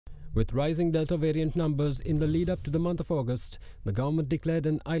With rising Delta variant numbers in the lead up to the month of August, the government declared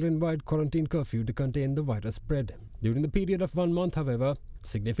an island-wide quarantine curfew to contain the virus spread. During the period of 1 month, however,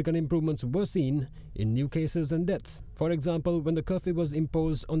 significant improvements were seen in new cases and deaths. For example, when the curfew was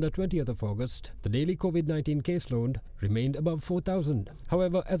imposed on the 20th of August, the daily COVID-19 caseload remained above 4,000.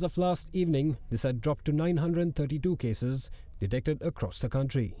 However, as of last evening, this had dropped to 932 cases detected across the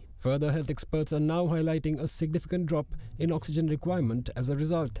country. Further, health experts are now highlighting a significant drop in oxygen requirement as a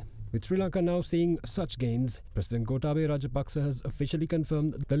result. With Sri Lanka now seeing such gains, President Gotabaya Rajapaksa has officially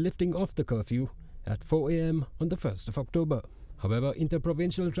confirmed the lifting of the curfew at 4 a.m. on the 1st of October. However,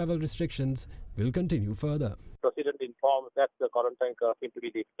 interprovincial travel restrictions will continue further. President informed that the quarantine curfew to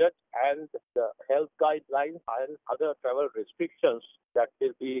be lifted and the health guidelines and other travel restrictions that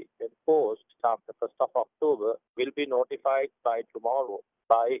will be enforced after 1st of October will be notified by tomorrow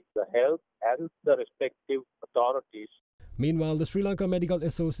by the health and the respective authorities. Meanwhile, the Sri Lanka Medical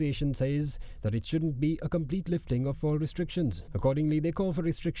Association says that it shouldn't be a complete lifting of all restrictions. Accordingly, they call for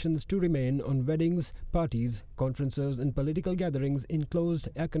restrictions to remain on weddings, parties, conferences and political gatherings in closed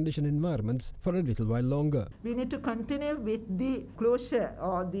air-conditioned environments for a little while longer. We need to continue with the closure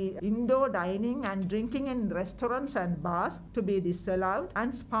or the indoor dining and drinking in restaurants and bars to be disallowed,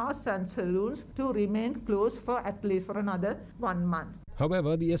 and spas and saloons to remain closed for at least for another 1 month.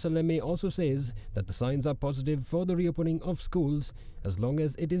 However, the SLMA also says that the signs are positive for the reopening of schools as long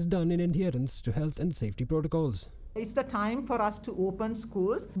as it is done in adherence to health and safety protocols. It's the time for us to open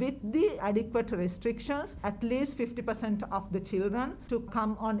schools with the adequate restrictions, at least 50% of the children to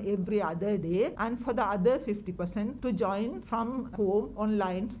come on every other day, and for the other 50% to join from home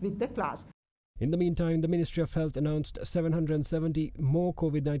online with the class. In the meantime, the Ministry of Health announced 770 more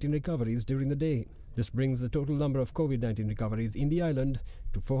COVID-19 recoveries during the day. This brings the total number of COVID-19 recoveries in the island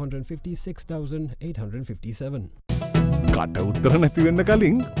to 456,857. කට උත්තර නැති වෙන්න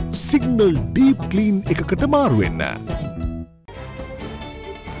කලින් signal deep clean එකකට මාරු වෙන්න.